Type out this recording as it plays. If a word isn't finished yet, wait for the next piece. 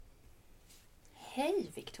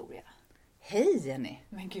Hej Victoria! Hej Jenny!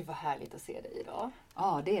 Men gud vad härligt att se dig idag.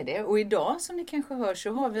 Ja, det är det. Och idag som ni kanske hör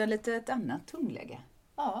så har vi ett annat tonläge.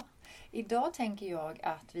 Ja, idag tänker jag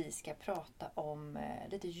att vi ska prata om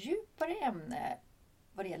lite djupare ämne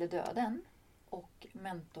vad det gäller döden och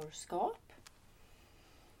mentorskap.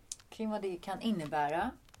 Kring vad det kan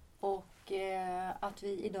innebära. Och att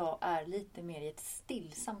vi idag är lite mer i ett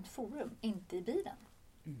stillsamt forum, inte i bilen.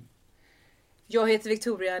 Mm. Jag heter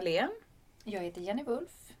Victoria Alén. Jag heter Jenny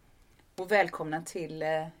Wulf. Och välkomna till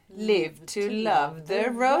Live to Love the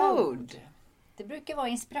Road. Det brukar vara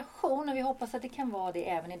inspiration och vi hoppas att det kan vara det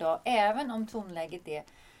även idag. Även om tonläget är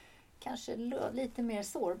kanske lite mer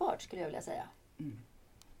sårbart skulle jag vilja säga. Mm.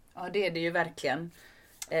 Ja, det är det ju verkligen.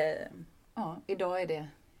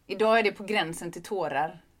 Idag är det på gränsen till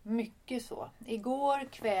tårar. Mycket så. Igår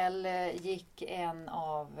kväll gick en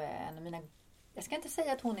av mina... Jag ska inte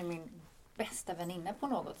säga att hon är min bästa väninna på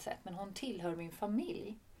något sätt. Men hon tillhör min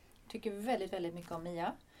familj. Tycker väldigt, väldigt mycket om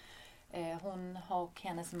Mia. Hon och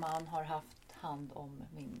hennes man har haft hand om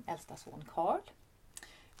min äldsta son Carl.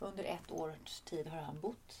 Under 1 års tid har han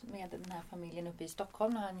bott med den här familjen uppe i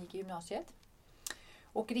Stockholm när han gick i gymnasiet.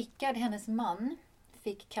 Och Rickard, hennes man,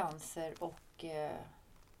 fick cancer och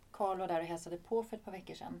Carl var där och hälsade på för ett par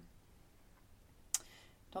veckor sedan.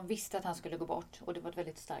 De visste att han skulle gå bort och det var ett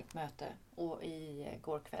väldigt starkt möte. Och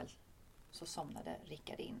igår kväll så somnade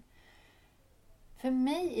Rickard in. För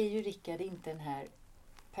mig är ju Rickard inte den här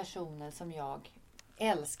personen som jag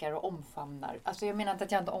älskar och omfamnar. Alltså jag menar inte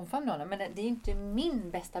att jag inte omfamnar honom, men det är inte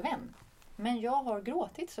min bästa vän. Men jag har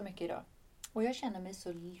gråtit så mycket idag. Och jag känner mig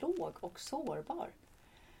så låg och sårbar.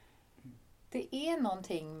 Det är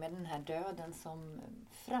någonting med den här döden som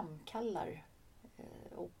framkallar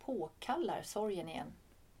och påkallar sorgen igen.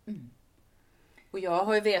 Mm. Och jag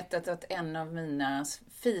har ju vetat att en av mina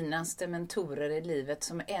finaste mentorer i livet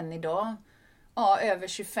som än idag, över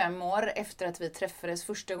 25 år efter att vi träffades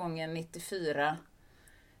första gången 94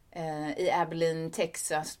 i Abilene,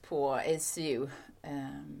 Texas på ACU.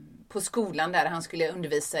 På skolan där han skulle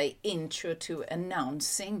undervisa i Intro to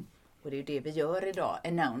Announcing. Och det är ju det vi gör idag,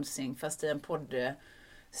 announcing, fast i en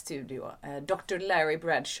poddstudio. Dr. Larry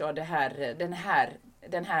Bradshaw,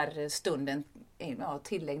 den här stunden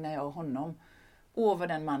tillägnar jag honom. Och vad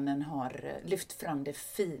den mannen har lyft fram det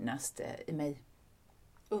finaste i mig.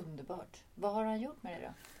 Underbart. Vad har han gjort med det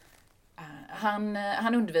då?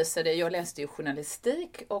 Han undervisade, jag läste ju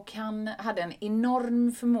journalistik och han hade en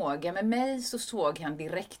enorm förmåga. Med mig så såg han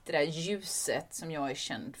direkt det där ljuset som jag är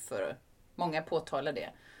känd för. Många påtalar det.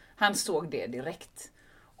 Han såg det direkt.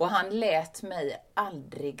 Och han lät mig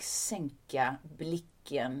aldrig sänka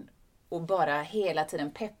blicken och bara hela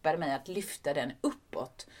tiden peppade mig att lyfta den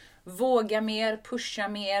uppåt. Våga mer, pusha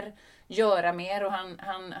mer, göra mer. Och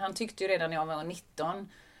han tyckte ju redan när jag var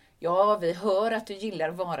 19, ja, vi hör att du gillar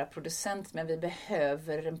att vara producent, men vi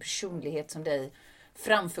behöver en personlighet som dig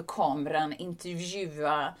framför kameran,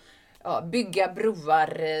 intervjua, bygga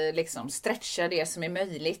broar, liksom stretcha det som är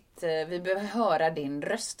möjligt. Vi behöver höra din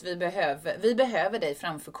röst, vi behöver dig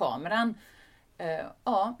framför kameran.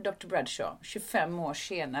 Dr. Bradshaw, 25 år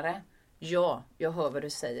senare, ja, jag hör vad du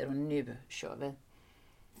säger och nu kör vi.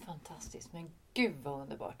 Fantastiskt, men gud vad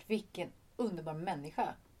underbart. Vilken underbar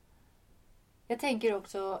människa. Jag tänker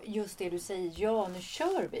också just det du säger, ja nu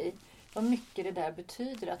kör vi. Vad mycket det där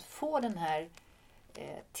betyder att få den här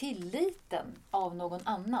tilliten av någon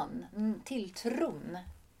annan. Tilltron.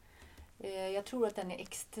 Jag tror att den är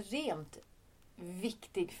extremt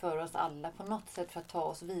viktig för oss alla på något sätt för att ta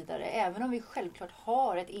oss vidare. Även om vi självklart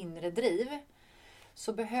har ett inre driv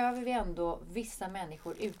så behöver vi ändå vissa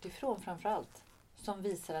människor utifrån framförallt som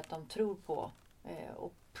visar att de tror på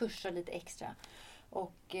och pushar lite extra.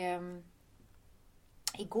 Och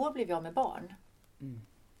igår blev jag med barn. Mm.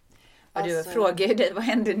 Och du frågar ju dig, vad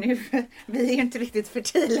händer nu? Vi är ju inte riktigt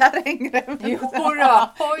fertila längre. Jodå!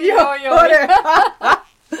 Oj.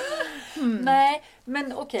 Nej,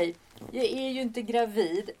 men okej. Jag är ju inte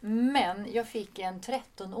gravid, men jag fick en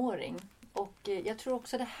 13-åring. Och jag tror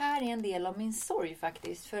också det här är en del av min sorg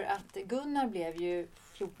faktiskt. För att Gunnar blev ju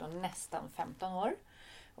 14, nästan 15 år.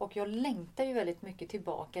 Och jag längtar ju väldigt mycket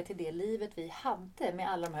tillbaka till det livet vi hade med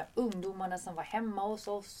alla de här ungdomarna som var hemma hos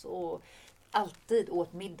oss och alltid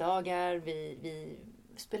åt middagar. Vi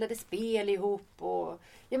spelade spel ihop och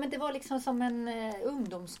ja, men det var liksom som en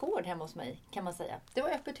ungdomsgård hemma hos mig kan man säga. Det var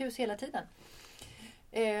öppet hus hela tiden.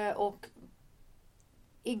 Och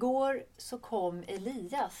igår så kom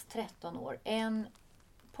Elias, 13 år, en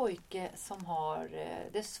pojke som har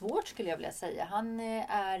det svårt skulle jag vilja säga. Han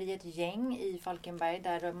är i ett gäng i Falkenberg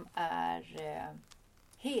där de är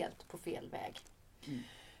helt på fel väg.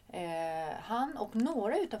 Han och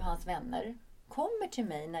några utav hans vänner kommer till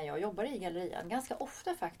mig när jag jobbar i gallerian. Ganska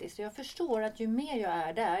ofta faktiskt. Och jag förstår att ju mer jag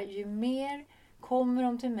är där, ju mer kommer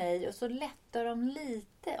de till mig och så lättar de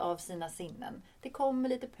lite av sina sinnen. Det kommer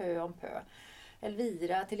lite pö om pö.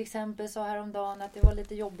 Elvira till exempel sa häromdagen att det var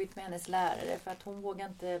lite jobbigt med hennes lärare för att hon vågar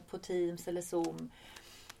inte på Teams eller Zoom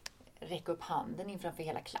räcka upp handen inför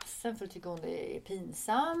hela klassen för att tycka hon det är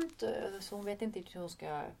pinsamt. Så hon vet inte hur hon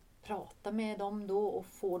ska prata med dem då och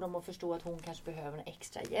få dem att förstå att hon kanske behöver en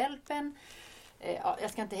extra hjälpen. Ja,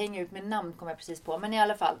 jag ska inte hänga ut med namn, kommer jag precis på. Men i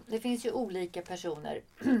alla fall, det finns ju olika personer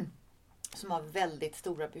som har väldigt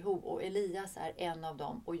stora behov. Och Elias är en av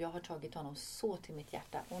dem. Och jag har tagit honom så till mitt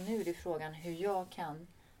hjärta. Och nu är det frågan hur jag kan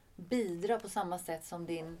bidra på samma sätt som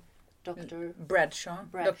din Dr.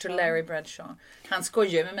 Bradshaw. Dr. Larry Bradshaw. Han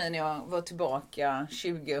skojade med mig när jag var tillbaka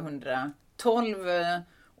 2012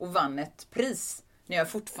 och vann ett pris. När jag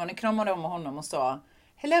fortfarande kramade om honom och sa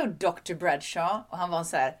Hello Dr. Bradshaw. Och han var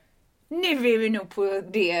så här: nu är vi nog på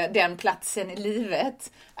den platsen i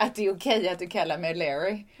livet att det är okej att du kallar mig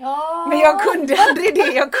Larry. Ja. Men jag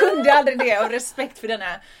kunde aldrig det av respekt för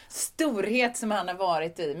denna storhet som han har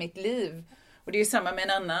varit i mitt liv. Och det är samma med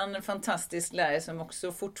en annan fantastisk lärare som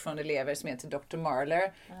också fortfarande lever som heter Dr.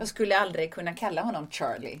 Marler. Jag skulle aldrig kunna kalla honom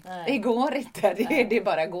Charlie. Nej. Det går inte, det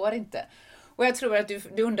bara går inte. Och jag tror att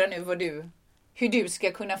du undrar nu hur du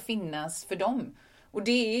ska kunna finnas för dem. Och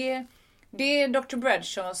det Dr.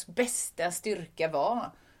 Bradshaws bästa styrka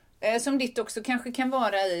var. Som ditt också kanske kan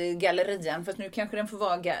vara i gallerian. För att nu kanske den får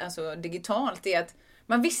vara digitalt. Det är att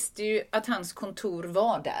man visste ju att hans kontor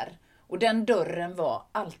var där. Och den dörren var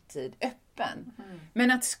alltid öppen.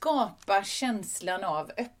 Men att skapa känslan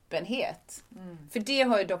av öppenhet. För det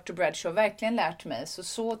har ju Dr. Bradshaw verkligen lärt mig.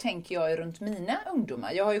 Så tänker jag runt mina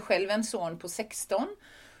ungdomar. Jag har ju själv en son på 16.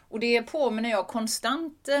 Och det påminner jag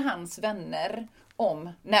konstant hans vänner om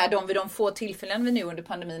när de vid de få tillfällen vi nu under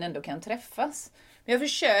pandemin ändå kan träffas. Men jag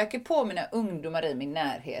försöker påminna ungdomar i min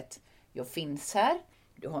närhet. Jag finns här,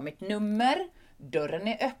 du har mitt nummer, dörren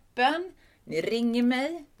är öppen, ni ringer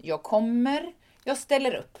mig, jag kommer, jag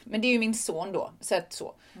ställer upp. Men det är ju min son då,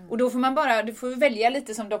 så. Och då får du får välja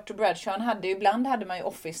lite som Dr. Bradshaw ibland hade man ju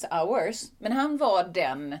office hours. Men han var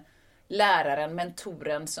den läraren,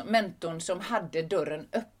 mentorn som hade dörren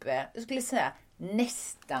uppe, jag skulle säga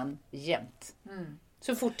nästan jämt.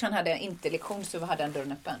 Så fort han hade inte lektion så hade han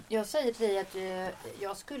dörren öppen. Jag säger till dig att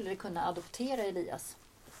jag skulle kunna adoptera Elias.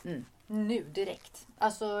 Nu direkt.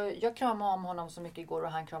 Alltså jag kramade om honom så mycket igår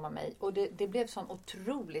och han kramade mig. Och det blev sån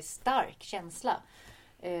otroligt stark känsla.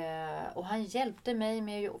 Och han hjälpte mig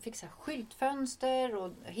med att fixa skyltfönster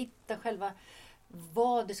och hitta själva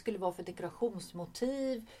vad det skulle vara för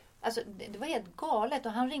dekorationsmotiv. Alltså det var helt galet.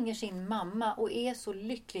 Och han ringer sin mamma och är så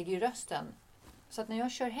lycklig i rösten. Så att när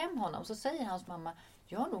jag kör hem honom så säger hans mamma: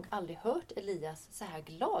 jag har nog aldrig hört Elias så här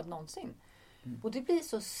glad någonsin. Och det blir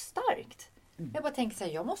så starkt. Jag bara tänker så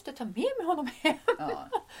här, jag måste ta med mig honom hem. Ja.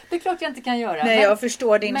 Det är klart jag inte kan göra. Nej, jag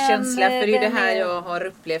förstår din känsla. För det är det här jag har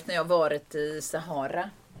upplevt när jag varit i Sahara.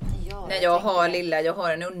 Ja, när jag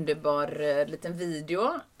har en underbar liten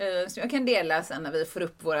video som jag kan dela sen när vi får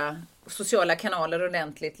upp våra sociala kanaler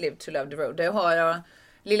ordentligt. Live to Love the Road. Där har jag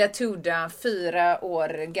lilla Tuda, 4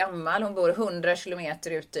 år gammal. Hon går 100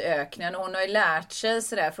 kilometer ut i öknen. Och hon har ju lärt sig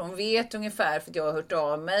sådär, för hon vet ungefär, för att jag har hört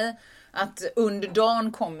av mig, att under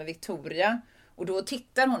dagen kommer Victoria. Och då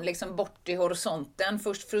tittar hon liksom bort i horisonten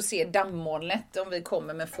först för att se dammolnet om vi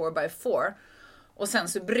kommer med 4x4. Och sen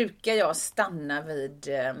så brukar jag stanna vid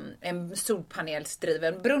en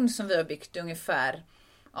solpanelsdriven brunn som vi har byggt ungefär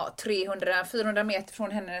 300-400 meter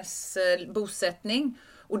från hennes bosättning.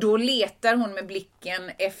 Och då letar hon med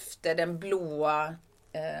blicken efter den blåa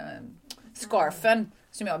scarfen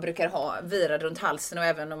som jag brukar ha virad runt halsen, och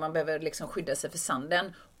även om man behöver liksom skydda sig för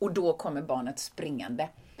sanden. Och då kommer barnet springande.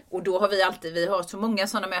 Och då har vi har så många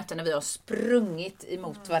sådana möten när vi har sprungit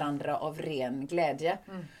emot varandra av ren glädje.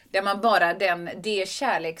 Där man bara det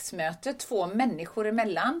kärleksmötet 2 människor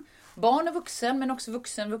emellan, barn och vuxen, men också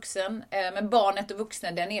vuxen. Men barnet och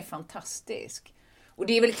vuxna, den är fantastisk. Och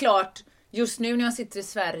det är väl klart, just nu när jag sitter i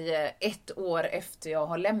Sverige 1 år efter jag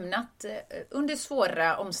har lämnat under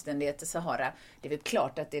svåra omständigheter Sahara, det är väl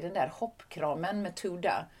klart att det är den där hoppkramen med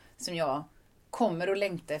Tuda som jag kommer att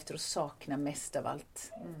längta efter och sakna mest av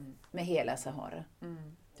allt med hela Sahara.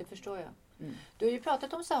 Det förstår jag. Du har ju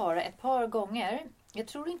pratat om Sahara ett par gånger. Jag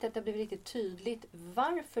tror inte att det blev riktigt tydligt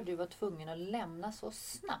varför du var tvungen att lämna så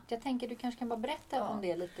snabbt. Jag tänker du kanske kan bara berätta om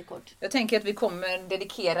det lite kort. Jag tänker att vi kommer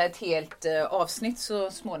dedikera ett helt avsnitt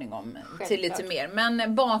så småningom. Självklart. Till lite mer.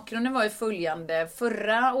 Men bakgrunden var ju följande.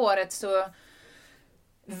 Förra året så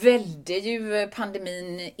välde ju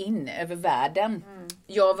pandemin in över världen.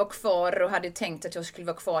 jag var kvar och hade tänkt att jag skulle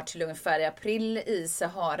vara kvar till ungefär i april i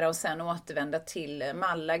Sahara och sen återvända till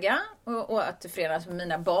Malaga och återförenas med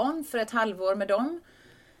mina barn för ett halvår med dem.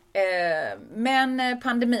 Men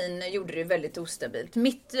pandemin gjorde det väldigt ostabilt.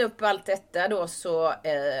 Mitt upp allt detta då så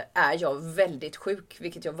är jag väldigt sjuk,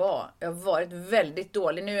 vilket jag var. Jag har varit väldigt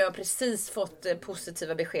dålig. Nu har jag precis fått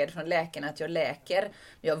positiva besked från läkarna att jag läker.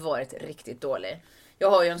 Jag har varit riktigt dålig.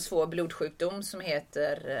 Jag har ju en svår blodsjukdom som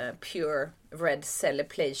heter Pure Red Cell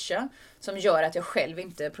Aplasia, som gör att jag själv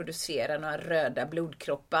inte producerar några röda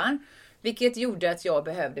blodkroppar, vilket gjorde att jag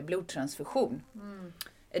behövde blodtransfusion.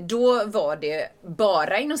 Då var det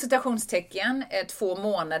bara inom citationstecken 2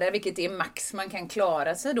 månader, vilket är max man kan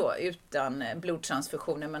klara sig då utan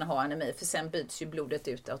blodtransfusion när man har anemi, för sen byts ju blodet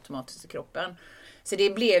ut automatiskt i kroppen. Så det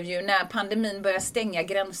blev ju när pandemin började stänga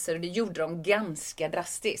gränser, och det gjorde de ganska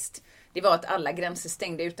drastiskt. Det var att alla gränser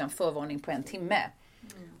stängde utan förvarning på 1 timme.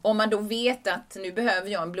 Om man då vet att nu behöver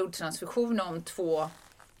jag en blodtransfusion om 2-3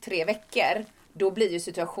 veckor, då blir ju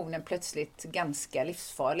situationen plötsligt ganska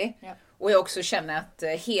livsfarlig. Ja. Och jag också känner att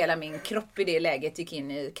hela min kropp i det läget gick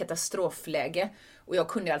in i katastrofläge. Och jag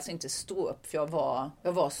kunde alltså inte stå upp, för jag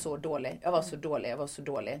var så dålig. Jag var så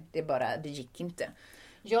dålig. Det gick inte.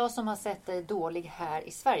 Jag som har sett dig dålig här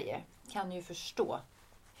i Sverige kan ju förstå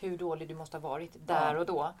hur dålig du måste ha varit där och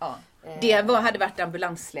då. Ja. Det hade varit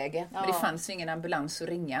ambulansläge. Men det fanns ju ingen ambulans att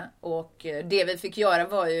ringa. Och det vi fick göra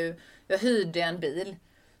var ju, jag hyrde en bil.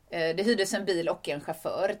 Det hyrdes en bil och en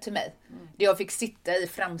chaufför till mig. Jag fick sitta i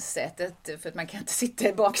framsätet, för att man kan inte sitta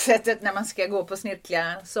i baksätet när man ska gå på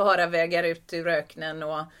snirkliga Saharavägar ut ur öknen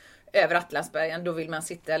och över Atlasbergen. Då vill man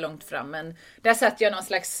sitta långt fram. Men där satt jag någon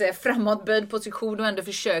slags framåtböjd position och ändå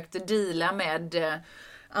försökte deala med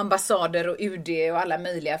ambassader och UD och alla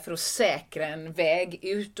möjliga för att säkra en väg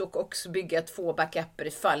ut och också bygga 2 backuper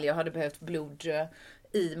ifall jag hade behövt blod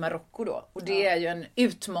i Marocko då. Och det är ju en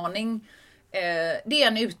utmaning. Det är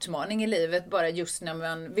en utmaning i livet bara just när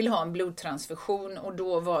man vill ha en blodtransfusion, och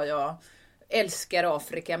då var jag älskar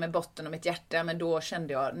Afrika med botten av mitt hjärta, men då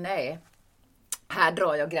kände jag nej, här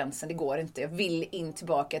drar jag gränsen, det går inte. Jag vill in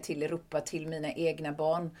tillbaka till Europa, till mina egna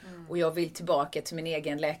barn. Och jag vill tillbaka till min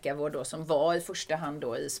egen läkarvård då, som var i första hand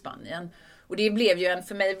då i Spanien. Och det blev ju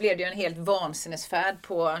för mig blev det ju en helt vansinnesfärd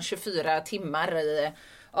på 24 timmar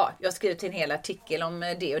jag skrev till en hel artikel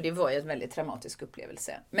om det, och det var ju en väldigt traumatisk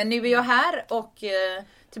upplevelse. Men nu är jag här och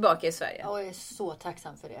tillbaka i Sverige. Jag är så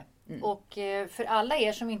tacksam för det. Och för alla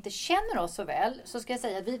er som inte känner oss så väl, så ska jag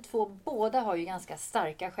säga att vi två båda har ju ganska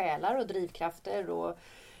starka själar och drivkrafter.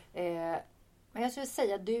 Men jag skulle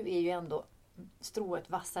säga att du är ju ändå strået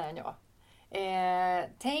vassare än jag.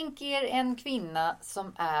 Tänk er en kvinna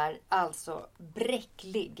som är alltså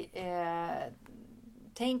bräcklig.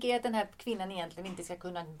 Tänk er att den här kvinnan egentligen inte ska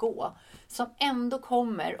kunna gå. Som ändå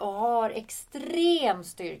kommer och har extrem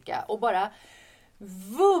styrka och bara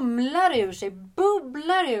vumlar ur sig,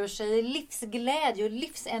 bubblar ur sig livsglädje och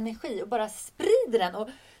livsenergi och bara sprider den och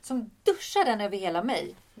som duschar den över hela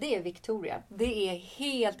mig. Det är Victoria. Det är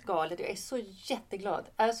helt galet. Jag är så jätteglad.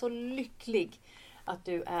 Jag är så lycklig att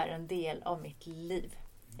du är en del av mitt liv.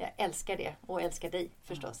 Jag älskar det och älskar dig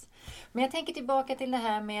förstås. Men jag tänker tillbaka till det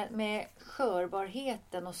här med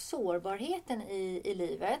skörbarheten och sårbarheten i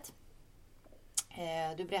livet.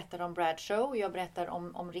 Du berättar om Bradshaw, jag berättar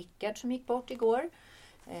om Rickard som gick bort igår.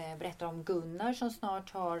 Berättar om Gunnar som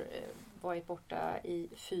snart har varit borta i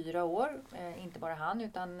 4 år. Inte bara han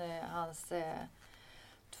utan hans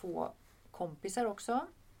 2 kompisar också.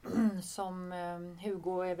 Som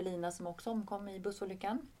Hugo och Evelina som också omkom i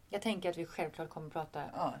bussolyckan. Jag tänker att vi självklart kommer att prata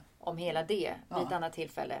om hela det vid ett annat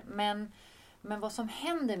tillfälle. Men vad som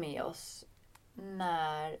händer med oss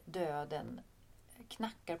när döden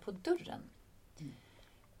knackar på dörren.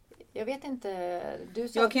 Jag vet inte. Du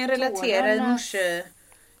sa jag kan relatera i morse.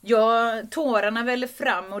 Ja, tårarna väller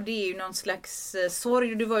fram och det är ju någon slags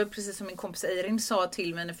sorg. Du var ju precis som min kompis Eirin sa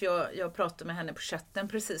till mig, för jag pratade med henne på chatten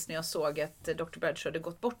precis när jag såg att Dr. Bradshaw hade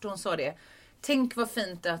gått bort, och hon sa det. Tänk vad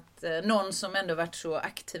fint att någon som ändå varit så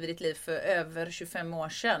aktiv i ditt liv för över 25 år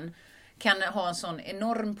sedan kan ha en sån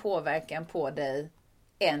enorm påverkan på dig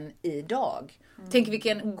än idag. Tänk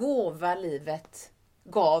vilken gåva livet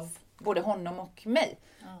gav både honom och mig.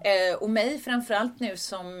 Och mig framförallt nu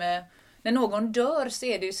som när någon dör så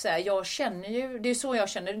är det ju så här, jag känner ju, det är så jag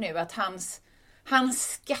känner det nu, att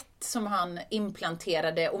hans skatt som han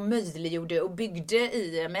implanterade och möjliggjorde och byggde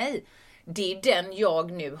i mig, det är den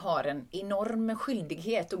jag nu har en enorm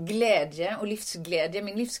skyldighet och glädje och livsglädje.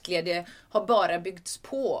 Min livsglädje har bara byggts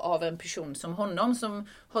på av en person som honom som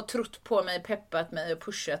har trott på mig, peppat mig och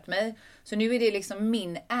pushat mig. Så nu är det liksom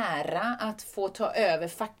min ära att få ta över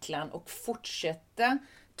facklan och fortsätta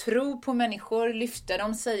tro på människor, lyfta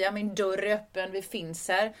dem, säga min dörr är öppen, vi finns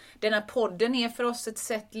här. Denna podden är för oss ett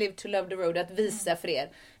sätt, Live to Love the Road, att visa för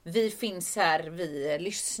er. Vi finns här, vi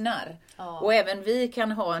lyssnar. Och även vi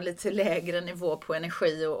kan ha en lite lägre nivå på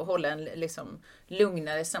energi och hålla en liksom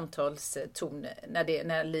lugnare samtalston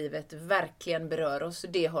när livet verkligen berör oss.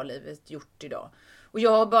 Det har livet gjort idag. Och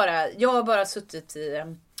jag har bara suttit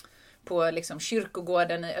på liksom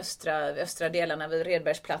kyrkogården i östra delarna vid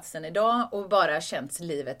Redbergsplatsen idag och bara känt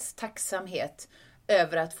livets tacksamhet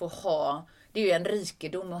över att få ha, det är ju en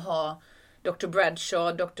rikedom att ha Dr.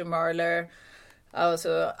 Bradshaw, Dr. Marler,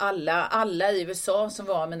 alltså alla i USA som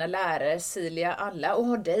var mina lärare, Silja, alla, och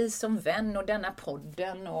ha dig som vän och denna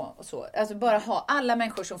podden och så. Alltså bara ha alla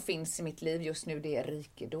människor som finns i mitt liv just nu, det är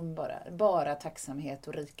rikedom bara tacksamhet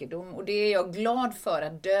och rikedom. Och det är jag glad för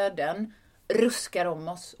att döden ruskar om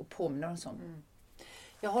oss och påminner oss om.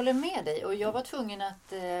 Jag håller med dig och jag var tvungen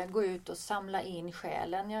att gå ut och samla in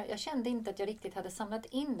själen. Jag kände inte att jag riktigt hade samlat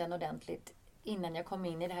in den ordentligt innan jag kom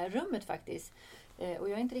in i det här rummet faktiskt. Och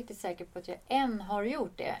jag är inte riktigt säker på att jag än har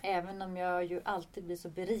gjort det. Även om jag ju alltid blir så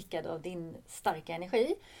berikad av din starka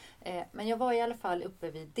energi. Men jag var i alla fall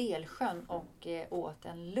uppe vid Delsjön och åt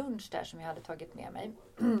en lunch där som jag hade tagit med mig.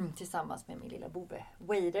 Tillsammans med min lilla Bobbe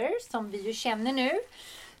Wader som vi ju känner nu.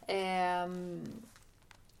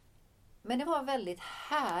 Men det var väldigt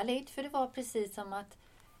härligt för det var precis som att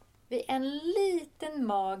vid en liten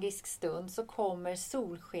magisk stund så kommer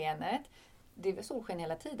solskenet. Det var solsken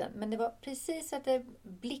hela tiden, men det var precis att det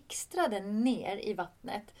blixtrade ner i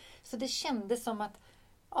vattnet. Så det kändes som att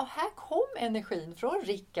här kom energin från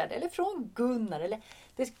Rickard eller från Gunnar. Eller,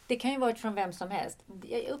 det kan ju varit från vem som helst.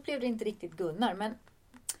 Jag upplevde inte riktigt Gunnar, men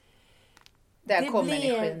där det kom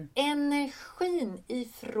blev energin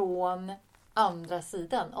ifrån andra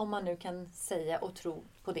sidan. Om man nu kan säga och tro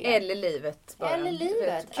på det. Eller livet. Bara. Eller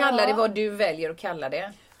livet. Kalla det vad du väljer att kalla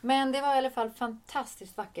det. Men det var i alla fall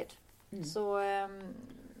fantastiskt vackert. Så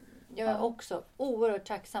jag är också oerhört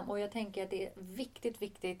tacksam. Och jag tänker att det är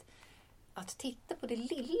viktigt att titta på det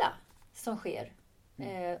lilla som sker.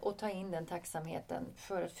 Och ta in den tacksamheten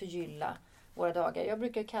för att förgylla våra dagar. Jag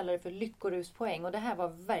brukar kalla det för lyckoruspoäng. Och det här var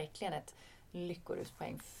verkligen ett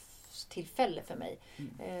lyckoruspoäng tillfälle för mig.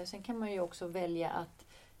 Sen kan man ju också välja att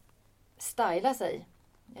styla sig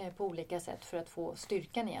på olika sätt för att få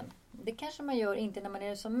styrkan igen. Det kanske man gör inte när man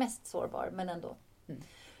är som mest sårbar, men ändå.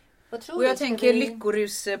 Vad tror och jag du? tänker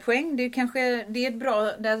lyckoruspoäng, det är ett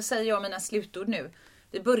bra, där säger jag mina slutord nu.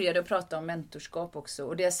 Vi började att prata om mentorskap också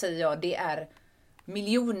och det säger jag, det är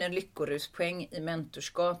miljoner lyckoruspoäng i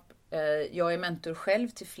mentorskap. Jag är mentor själv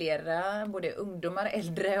till flera, både ungdomar,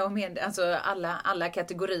 äldre och alltså alla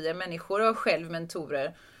kategorier människor och själv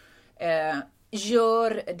mentorer.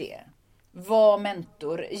 Gör det. Var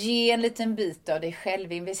mentor. Ge en liten bit av dig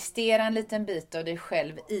själv. Investera en liten bit av dig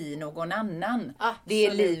själv i någon annan. Absolut. Det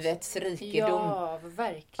är livets rikedom. Ja,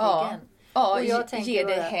 verkligen. Ja, och jag ge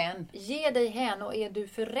dig hän. Ge dig hän, och är du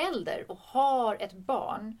förälder och har ett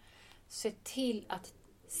barn, se till att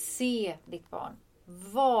se ditt barn.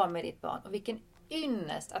 Var med ditt barn. Och vilken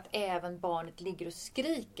ynnest att även barnet ligger och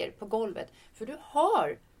skriker på golvet. För du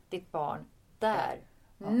har ditt barn där,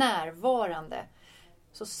 närvarande.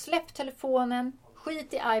 Så släpp telefonen,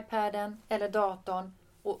 skit i iPaden eller datorn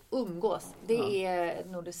och umgås. Det är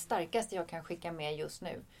nog det starkaste jag kan skicka med just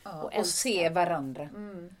nu. Och se varandra.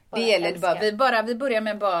 Det gäller bara, vi börjar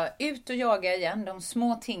med bara ut och jaga igen. De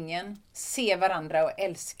små tingen. Se varandra och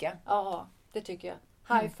älska. Ja, det tycker jag.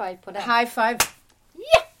 High five på den. High five.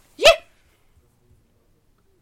 Yeah!